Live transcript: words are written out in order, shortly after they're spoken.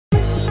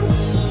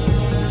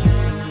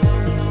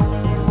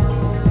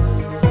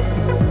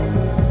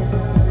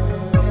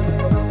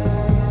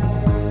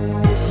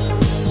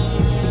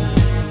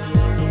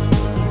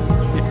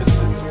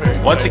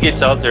Once it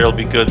gets out there, it'll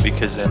be good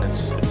because then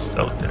it's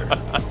out there.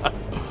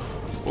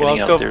 It's getting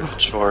out there to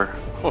shore.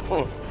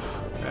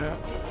 Yeah.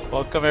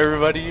 Welcome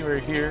everybody. We're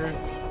here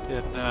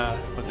in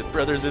was it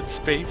Brothers in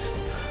Space?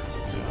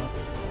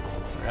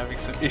 We're having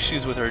some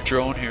issues with our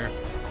drone here.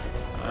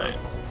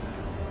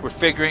 We're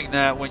figuring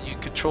that when you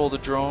control the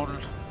drone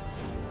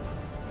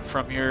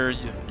from your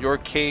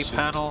K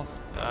panel,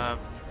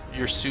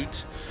 your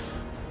suit,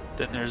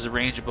 then there's a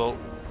range about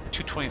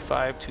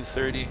 225,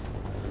 230,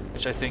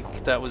 which I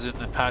think that was in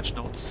the patch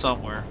notes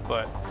somewhere.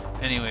 But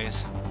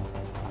anyways,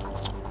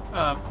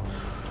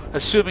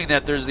 assuming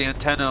that there's the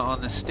antenna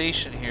on the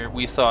station here,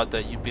 we thought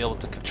that you'd be able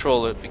to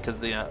control it because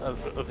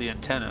of the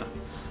antenna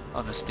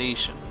on the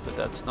station, but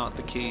that's not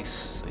the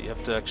case. So you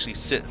have to actually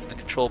sit in the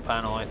control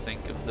panel, I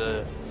think, of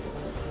the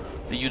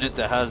unit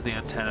that has the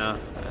antenna,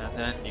 and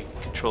then you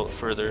can control it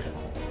further.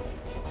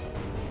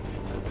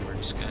 And we're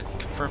just going to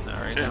confirm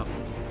that right now.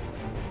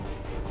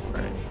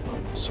 Right.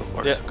 So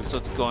far, yeah. so good. So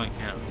it's going.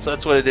 Yeah. So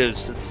that's what it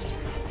is. It's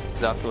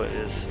exactly what it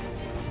is.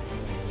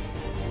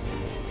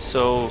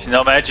 So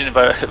now imagine if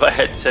I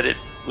had set it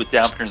with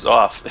dampeners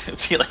off, it'd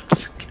be like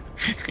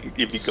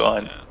it'd be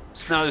gone. Yeah.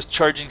 So now this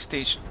charging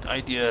station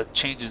idea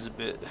changes a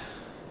bit,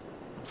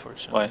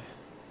 unfortunately. Why?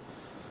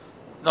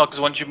 No, because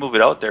once you move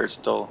it out there, it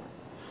still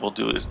will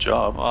do its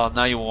job. Well,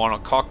 now you want a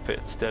cockpit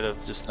instead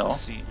of just the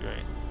seat,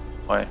 right?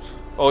 Why?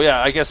 Oh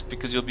yeah, I guess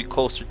because you'll be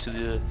closer to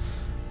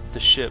the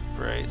ship,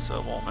 right? So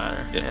it won't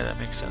matter. Yeah, that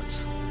makes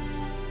sense.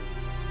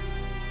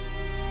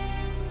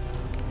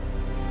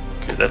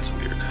 Okay, that's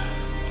weird.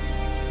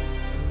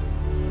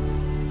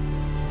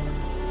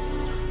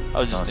 I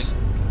was just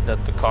thinking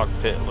that the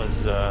cockpit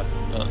was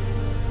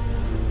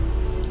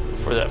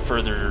for that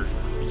further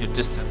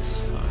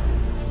distance.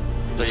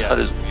 This HUD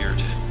is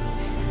weird.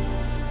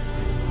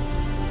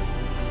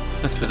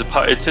 Because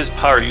it says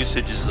power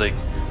usage is like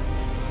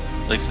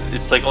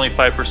it's like only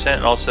 5%,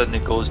 and all of a sudden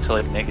it goes to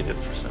like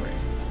negative for some reason.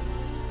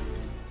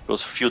 It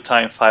goes fuel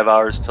time 5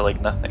 hours to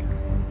like nothing.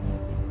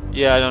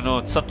 Yeah, I don't know.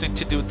 It's something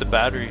to do with the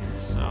battery.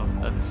 So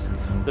that's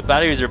the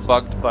batteries are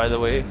bugged, by the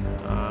way.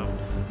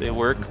 They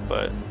work,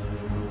 but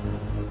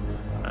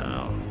I don't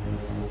know.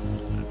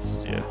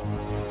 It's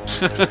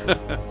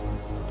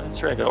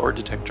That's right. I got ore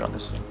detector on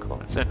this thing. Cool.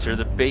 Let's enter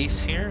the base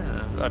here.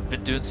 I've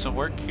been doing some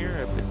work here.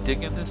 I've been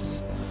digging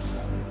this.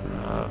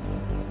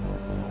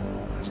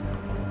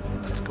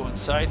 Let's go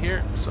inside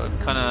here. So I've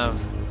kind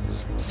of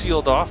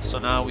sealed off, so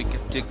now we can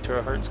dig to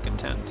our heart's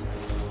content.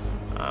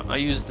 I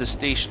used the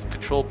station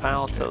control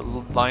panel to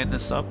line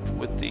this up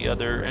with the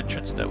other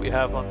entrance that we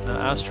have on the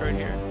asteroid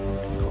here.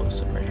 Close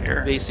them right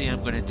here. Basically,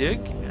 I'm going to dig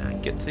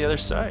and get to the other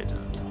side.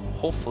 And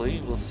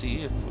hopefully, we'll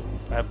see if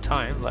I have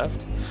time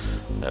left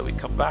that we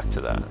come back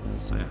to that.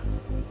 So, yeah.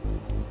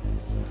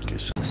 Okay,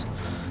 so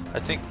I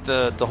think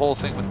the whole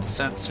thing with the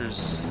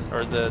sensors,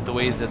 or the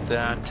way that the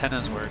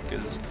antennas work,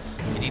 is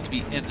you need to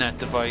be in that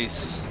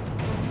device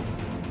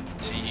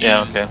to use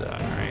that,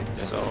 right? Yeah.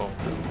 So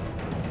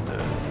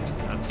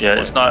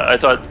it's not. I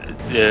thought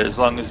as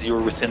long as you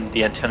were within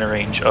the antenna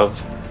range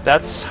of.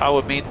 That's how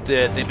it made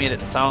they made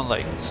it sound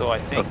like. So I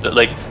think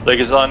like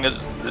as long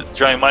as the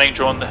giant mining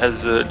drone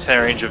has a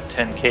antenna range of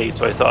 10K,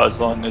 so I thought as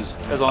long as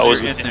I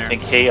was within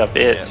 10K of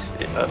it,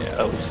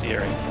 I would see it.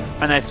 Right?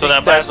 And I think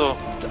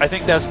I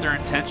think that's their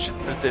intention,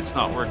 but it's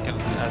not working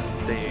as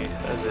it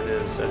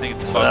is. I think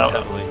it's bugged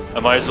heavily. I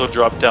might as well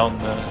drop down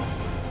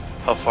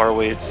how far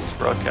away it's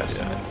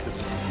broadcasting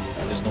because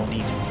there's no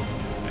need.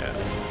 Yeah.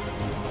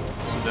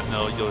 So then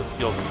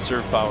you'll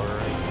conserve power,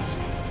 right?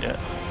 Yeah.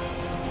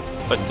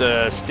 But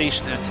the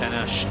station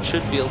antenna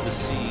should be able to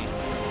see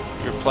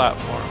your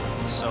platform,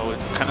 so it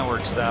kind of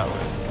works that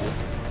way.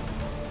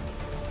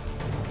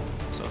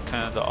 So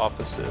kind of the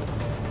opposite.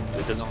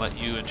 It doesn't let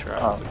you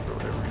interact with it for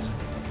whatever reason.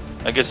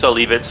 I guess I'll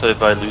leave it, so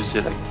if I lose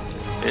it,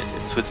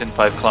 it's within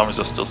 5 kilometers,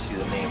 I'll still see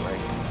the name, right?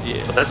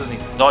 Yeah. But that doesn't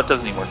even, it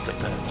doesn't even work like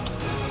that.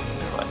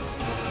 Never mind.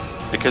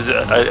 Because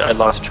I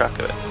lost track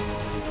of it.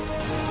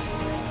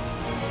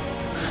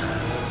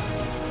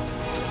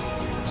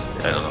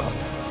 I don't know.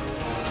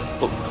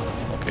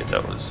 Oh, okay,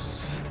 that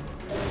was...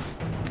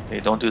 Okay,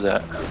 don't do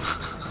that.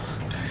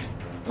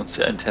 Don't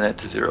set antenna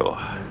to 0.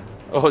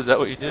 Oh, is that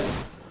what you did?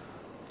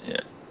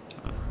 Yeah.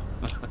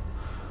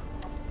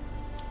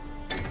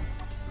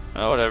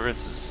 Oh, whatever,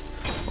 it's just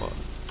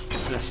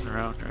messing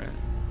around, right?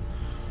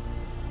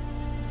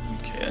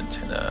 Okay,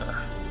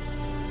 antenna.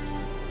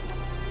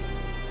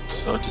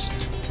 So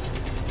just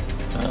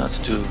let's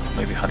do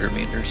maybe 100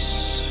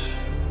 meters.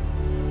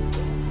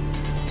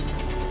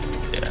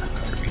 Yeah,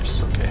 100 meters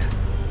is okay.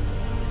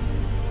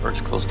 Or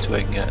as close to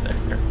I can get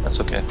here. That's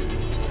okay.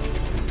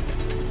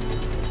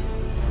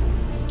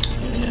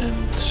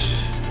 And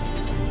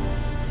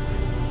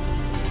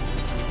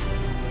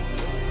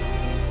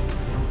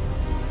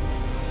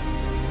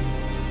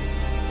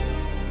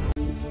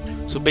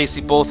so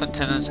basically both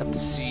antennas have to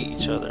see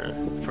each other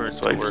for it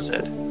to work. Just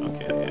said.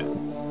 Okay, yeah.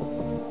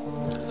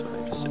 That's what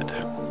I just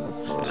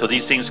said. So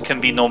these things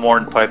can be no more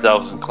than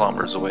 5,000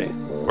 kilometers away,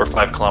 or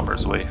 5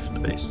 kilometers away from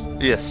the base.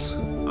 Yes.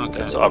 Okay.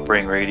 That's the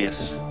operating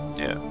radius.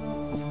 Yeah.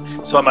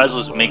 So I might as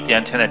well make the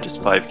antenna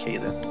just 5K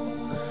then,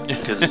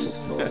 because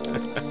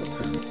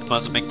You might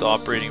as well make the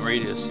operating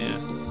radius, yeah.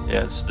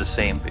 yeah, it's the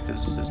same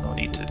because there's no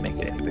need to make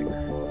it any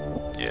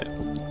bigger. Yeah.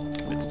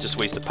 It's just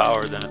waste of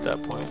power then at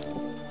that point.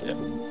 Yeah.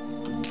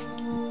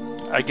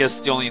 I guess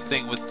the only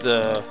thing with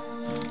the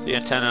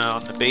antenna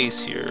on the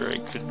base here,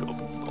 it could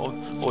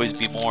always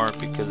be more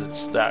because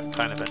it's that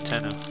kind of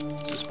antenna.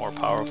 It's just more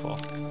powerful.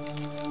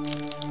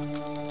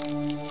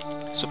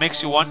 So it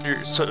makes you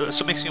wonder. So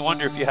it makes me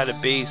wonder if you had a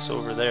base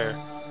over there.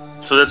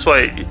 So that's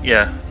why,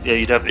 yeah,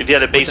 you'd have, if you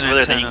had a base an over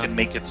there, then you antenna. can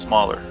make it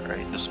smaller,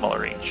 right? The smaller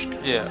range.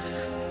 'Cause Yeah.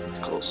 it's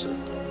closer.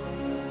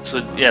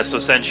 So yeah, so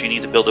essentially you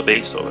need to build a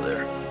base over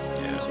there,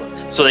 Yeah.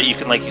 so that you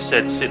can, like you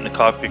said, sit in the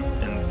cockpit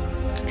and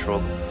control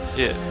them.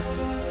 Yeah.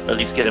 At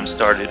least get them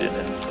started and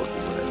then tell you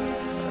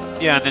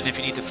whatever. Yeah, and then if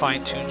you need to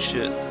fine tune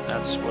shit,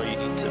 that's where you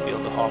need to be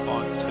able to hop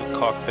on to a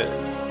cockpit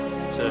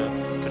to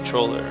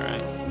control it,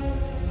 right?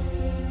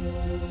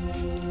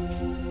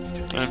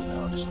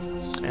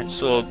 And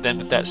so then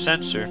with that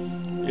sensor,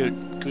 you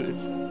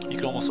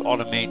can almost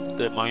automate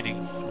the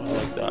mining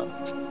like that.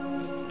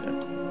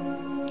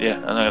 Yeah,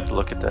 I'm gonna have to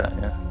look at that.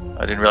 Yeah,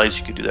 I didn't realize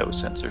you could do that with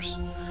sensors.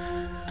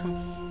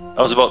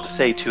 I was about to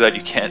say too that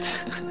you can't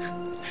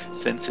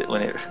sense it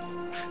when it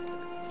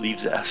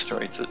leaves the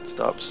asteroid, so it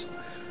stops.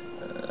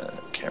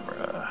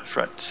 Camera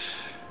front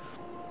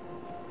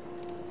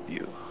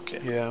view.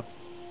 Okay. Yeah.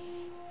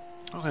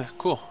 Okay,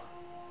 cool.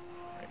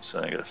 Right,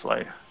 so I gotta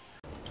fly.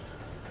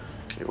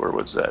 Okay, where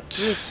was that?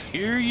 Yes,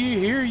 hear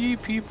ye,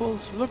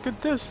 peoples. Look at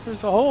this.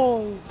 There's a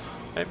hole.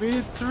 I made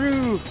it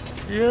through.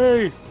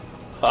 Yay.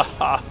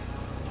 Haha.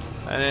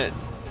 And it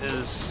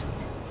is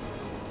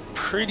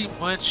pretty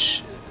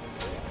much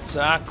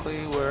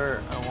exactly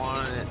where I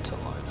wanted it to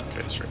line up.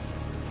 Okay, that's right.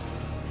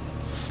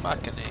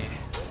 Fucking A.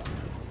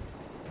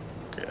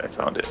 Okay, I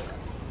found it.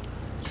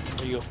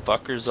 There you go,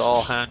 fuckers.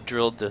 All hand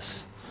drilled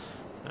this.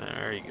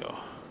 There you go.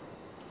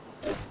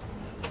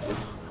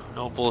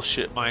 No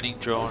bullshit mining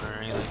drone or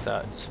anything like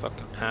that. Just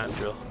fucking hand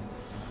drill.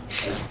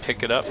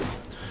 Pick it up.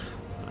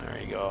 There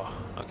you go.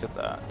 Look at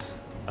that.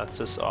 That's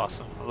just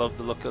awesome. I love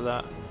the look of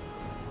that.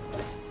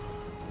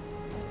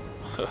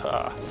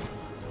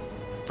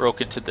 Broke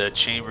into the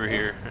chamber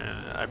here,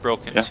 and I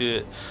broke into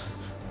it.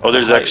 Oh,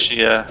 there's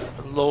actually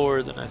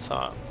lower than I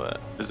thought, but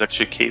there's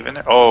actually a cave in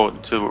there. Oh,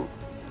 to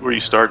where you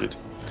started.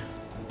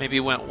 maybe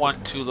it went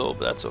one too low,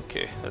 but that's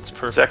okay. That's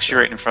perfect. It's actually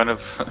right in front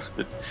of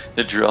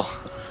the drill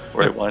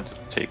where I wanted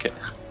to take it.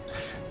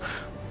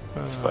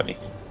 It's funny.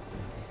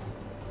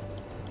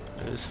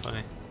 It is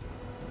funny.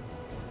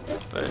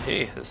 But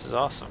hey, this is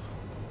awesome.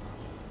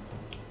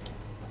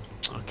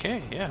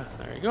 Okay, yeah,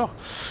 there you go.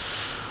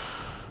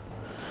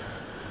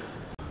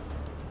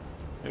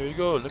 There you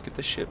go, look at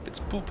the ship, it's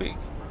pooping.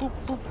 Boop,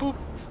 boop, boop.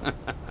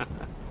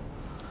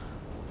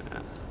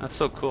 Yeah, that's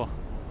so cool.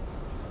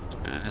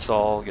 And this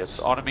all gets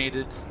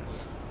automated.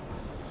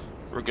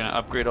 We're gonna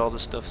upgrade all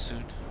this stuff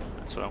soon.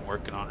 That's what I'm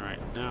working on right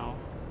now.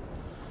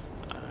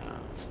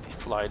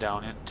 Fly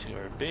down into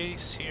our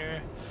base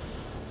here.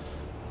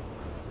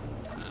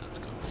 Let's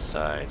go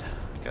inside.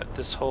 I got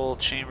this whole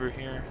chamber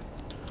here.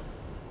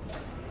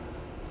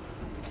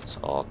 It's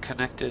all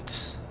connected.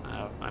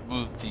 I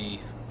moved the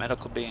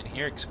medical bay in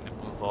here because I'm going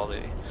to move all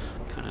the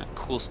kind of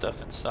cool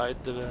stuff inside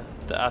the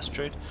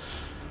asteroid.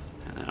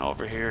 And then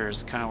over here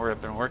is kind of where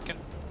I've been working.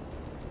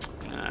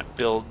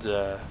 Build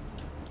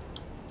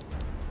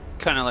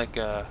kind of like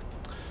a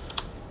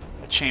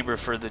chamber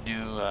for the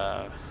new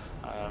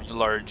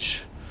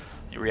large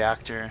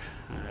reactor,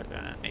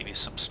 and maybe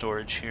some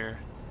storage here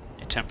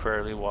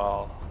temporarily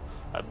while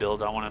I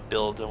want to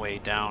build a way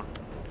down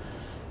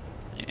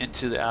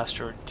into the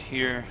asteroid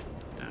here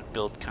and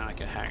build kind of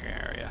like a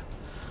hangar area.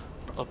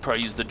 I'll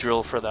probably use the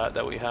drill for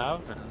that we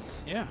have, and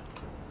yeah,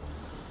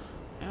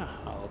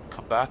 I'll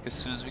come back as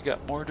soon as we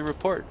got more to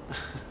report.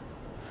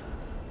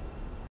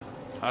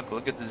 Fuck,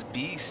 look at this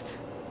beast.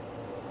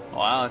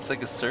 Wow, it's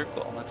like a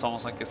circle. It's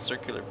almost like a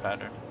circular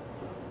pattern,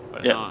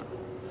 but yeah. not.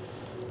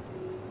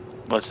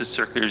 Well, it's as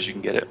circular as you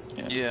can get it.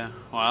 Yeah,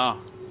 wow.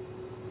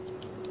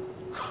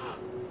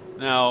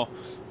 Now,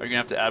 are you gonna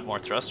have to add more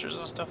thrusters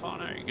and stuff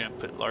on it? Are you gonna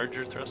put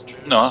larger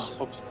thrusters? No,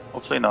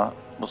 hopefully not.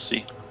 We'll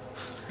see.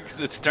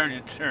 Because it's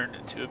starting to turn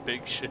into a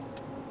big ship.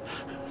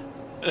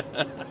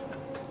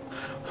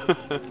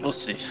 We'll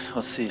see.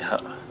 We'll see how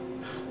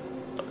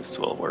this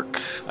will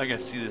work. I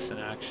gotta see this in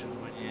action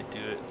when you do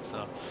it,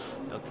 so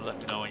you'll have to let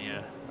me know when you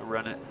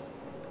run it.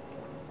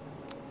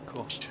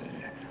 Cool.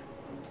 Okay.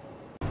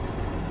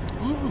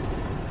 Ooh.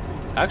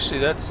 Actually,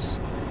 that's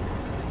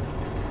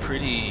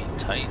pretty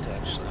tight,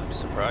 actually. I'm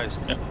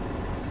surprised. Yeah.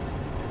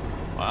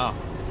 Wow.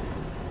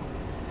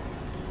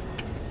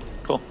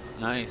 Cool.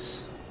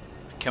 Nice.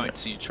 I can't wait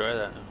to see you try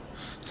that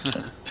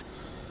now.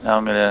 Now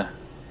I'm gonna.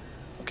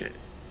 Okay.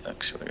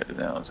 Actually, what I gotta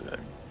do now is I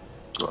gotta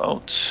go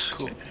out.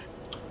 Cool. Okay.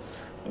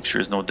 Make sure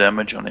there's no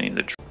damage on any of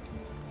the.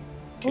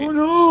 Okay. Oh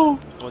no!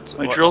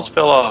 My drills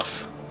fell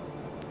off.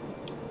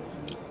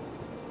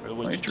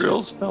 What'd My you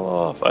drills fell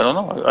off. I don't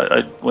know.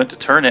 I went to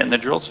turn it and the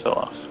drills fell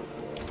off.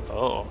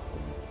 Oh.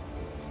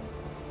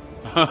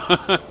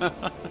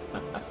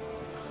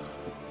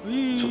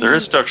 So there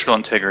is structural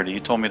integrity. You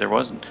told me there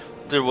wasn't.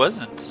 There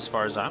wasn't, as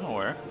far as I'm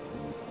aware.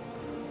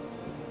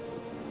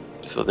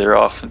 So they're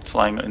off and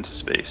flying into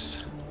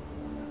space.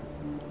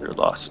 They're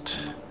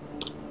lost.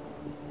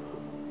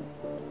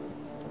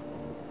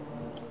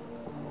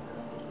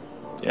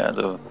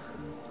 Yeah,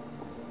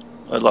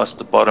 I lost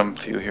the bottom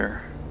view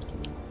here.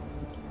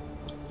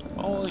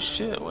 Holy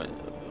shit! What?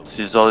 See,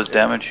 there's all this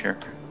damage here.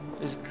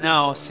 Isn't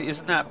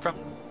that from?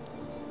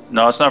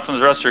 No, it's not from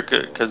the thruster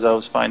because I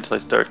was fine until I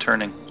started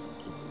turning.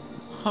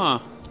 Huh.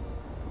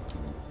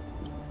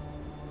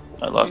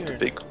 I lost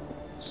Weird. a big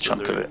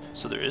chunk of it.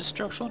 So there is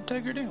structural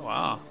integrity?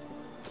 Wow.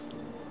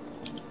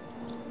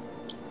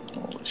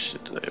 Holy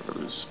shit, did I ever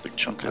lose a big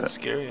chunk of it? That's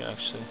scary,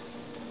 actually.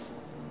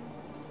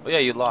 Well, yeah,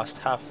 you lost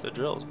half the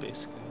drills,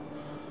 basically.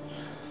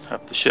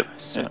 Half the ship.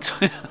 Yeah.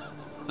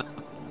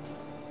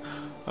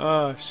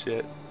 Oh,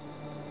 shit.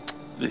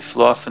 They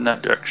flew off in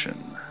that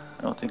direction.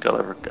 I don't think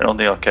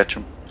I'll catch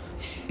them.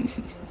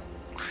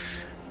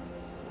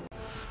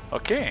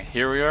 Okay,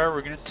 here we are.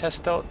 We're going to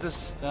test out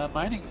this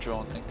mining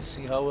drone thing to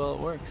see how well it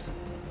works.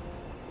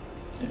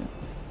 Yeah.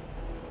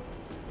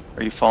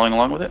 Are you following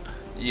along with it?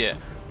 Yeah.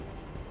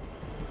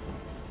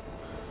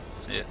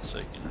 Yeah, so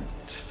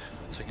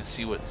I can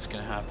see what's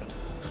going to happen.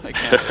 I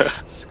can't wait.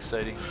 It's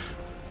exciting.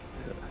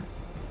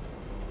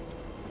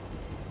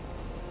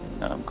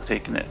 No, I'm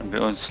taking it. I'm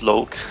going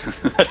slow.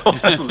 I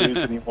don't want to lose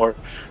any more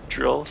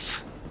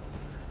drills.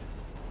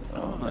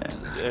 Oh man.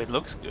 It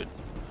looks good.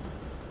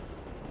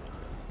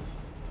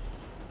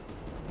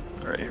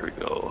 Alright, here we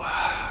go.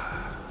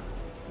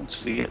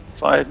 Once we get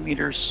 5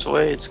 meters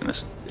away,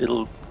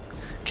 it'll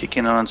kick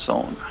in on its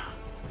own.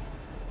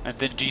 And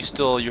then you're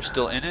still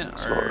in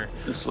it, or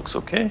this looks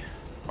okay?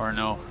 Or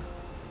no?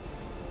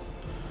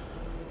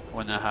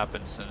 When that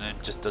happens, and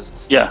it just doesn't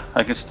stay. Yeah,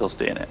 I can still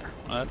stay in it.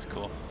 Oh, that's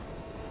cool.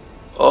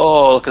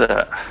 Oh, look at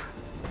that.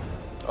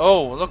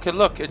 Oh, look,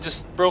 it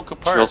just broke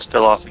apart. Drills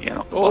fell off again.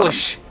 Holy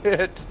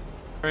shit.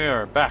 We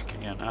are back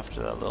again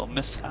after that little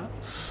mishap.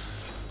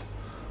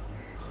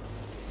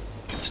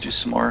 Let's do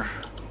some more.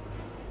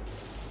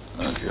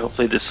 Okay,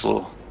 hopefully this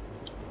will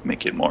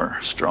make it more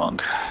strong.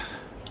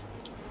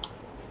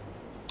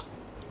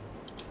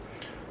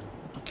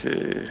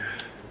 Okay.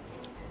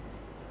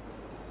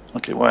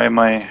 Okay, why am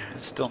I...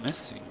 It's still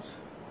missing.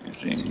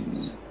 Using...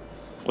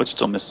 What's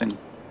still missing?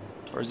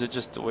 Or is it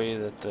just the way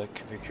that the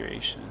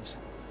configuration is?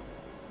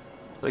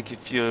 Like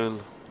if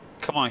you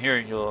come on here,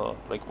 you'll,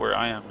 like where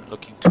I am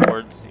looking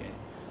towards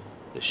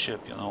the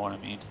ship, you'll know what I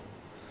mean.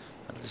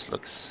 And this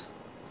looks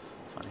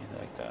funny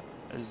like that.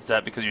 Is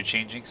that because you're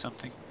changing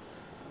something?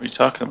 What are you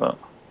talking about?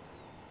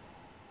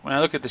 When I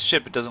look at the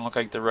ship, it doesn't look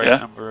like the right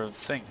number of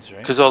things,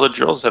 right? Because all the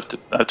drills I have to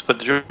put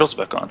the drills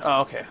back on.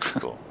 Oh, okay,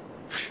 cool.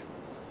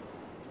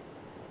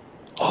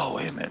 Oh,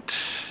 wait a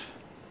minute.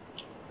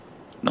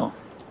 No.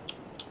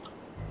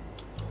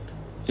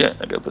 Yeah,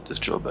 I gotta put this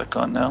drill back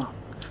on now.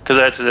 Because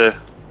I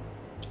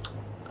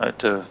had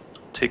to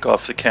take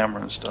off the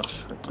camera and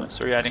stuff.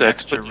 So you're adding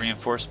extra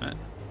reinforcement.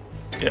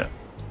 Yeah,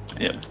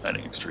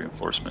 adding extra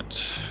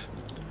reinforcement.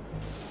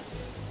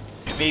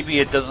 Maybe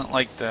it doesn't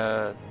like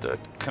the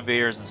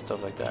conveyors and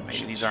stuff like that.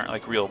 Maybe these aren't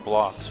like real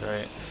blocks,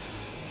 right?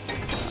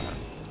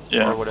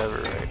 Or whatever,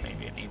 right?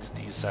 Maybe it needs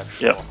these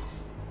actual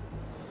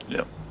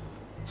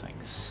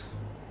things.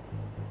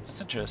 That's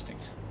interesting.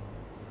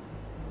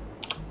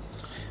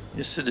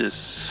 Yes, it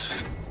is.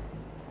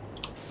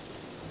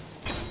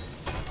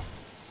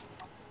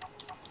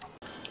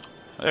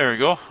 There we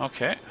go.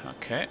 Okay.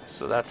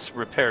 So that's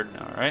repaired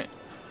now, right?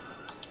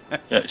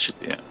 Yeah, it should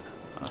be. Yeah.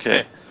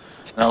 Okay.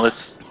 So now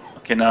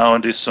now I'll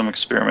do some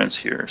experiments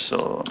here.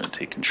 So I'm gonna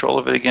take control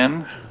of it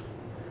again.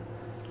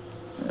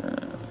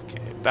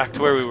 Okay, back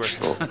to where we were.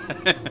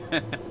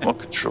 More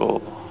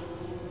control.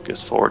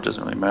 Guess forward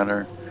doesn't really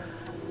matter.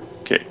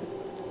 Okay.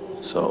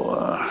 So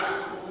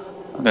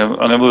I'm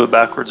gonna move it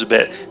backwards a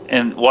bit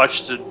and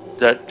watch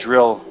that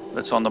drill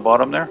that's on the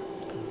bottom there,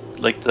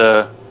 like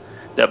that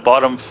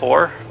bottom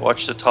 4.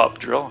 Watch the top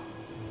drill.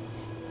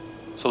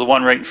 So the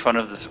one right in front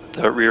of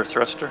the rear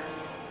thruster,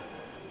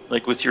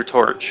 like with your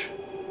torch,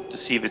 to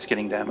see if it's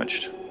getting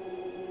damaged.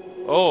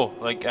 Oh,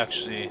 like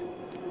actually.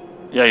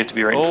 Yeah, you have to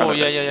be right in front of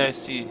it. Oh yeah, I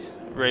see.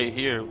 Right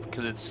here,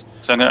 because it's.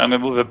 So I'm gonna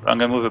move it. I'm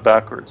gonna move it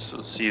backwards,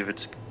 so see if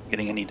it's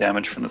getting any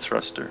damage from the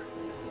thruster.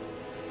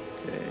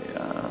 Okay.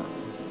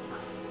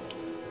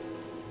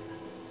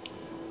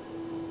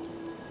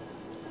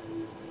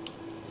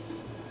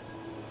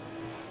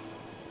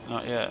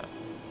 Not yet.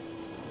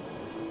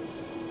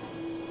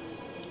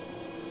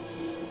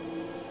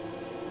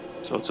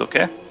 So it's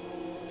okay?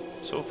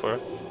 So far.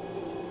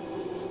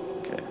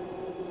 Okay.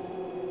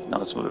 Now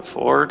let's move it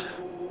forward.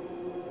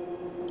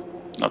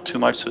 Not too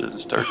much so it doesn't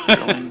start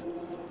drilling.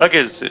 I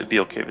guess it'd be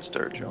okay if it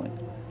started drilling.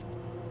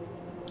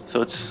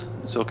 So it's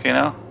okay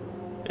now?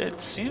 It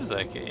seems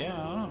like it, yeah. I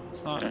don't know.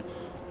 It's not. Okay.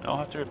 I don't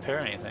have to repair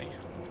anything.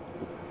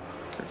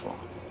 Careful.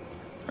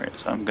 Alright,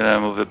 so I'm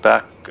gonna move it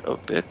back a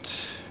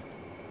bit.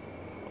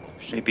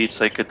 Maybe it's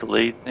like a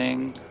delayed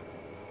thing.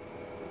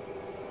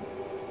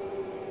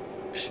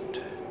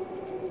 Shit.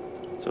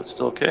 So it's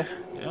still okay?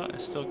 Yeah,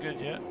 it's still good,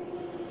 yeah.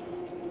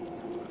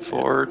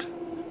 Forward.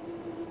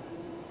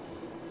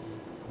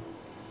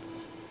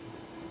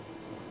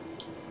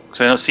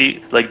 So I don't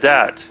see, like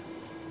that,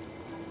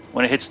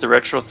 when it hits the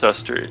retro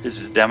thruster,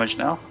 is it damaged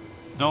now?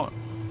 No.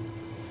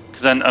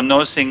 Because I'm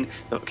noticing,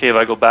 okay, if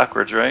I go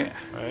backwards, right?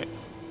 Right.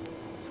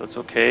 So it's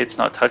okay, it's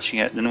not touching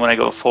it. Then when I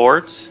go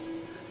forwards,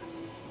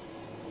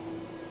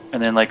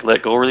 and then like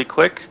let go really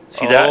quick,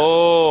 see that?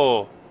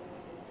 Oh!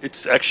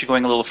 It's actually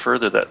going a little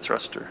further, that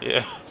thruster.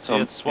 Yeah, So see,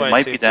 that's it why I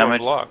might say be 4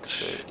 damaged.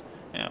 blocks.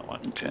 Yeah, one,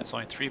 Okay. it's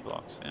only 3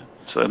 blocks, yeah.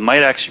 So it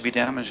might actually be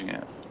damaging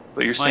it.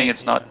 But you're saying Might,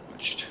 it's yeah. not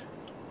damaged.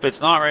 But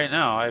it's not right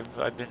now,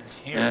 I've been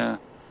here. Yeah.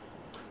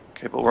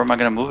 Okay, but where am I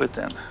gonna move it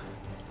then?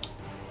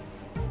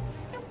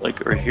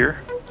 Like right here?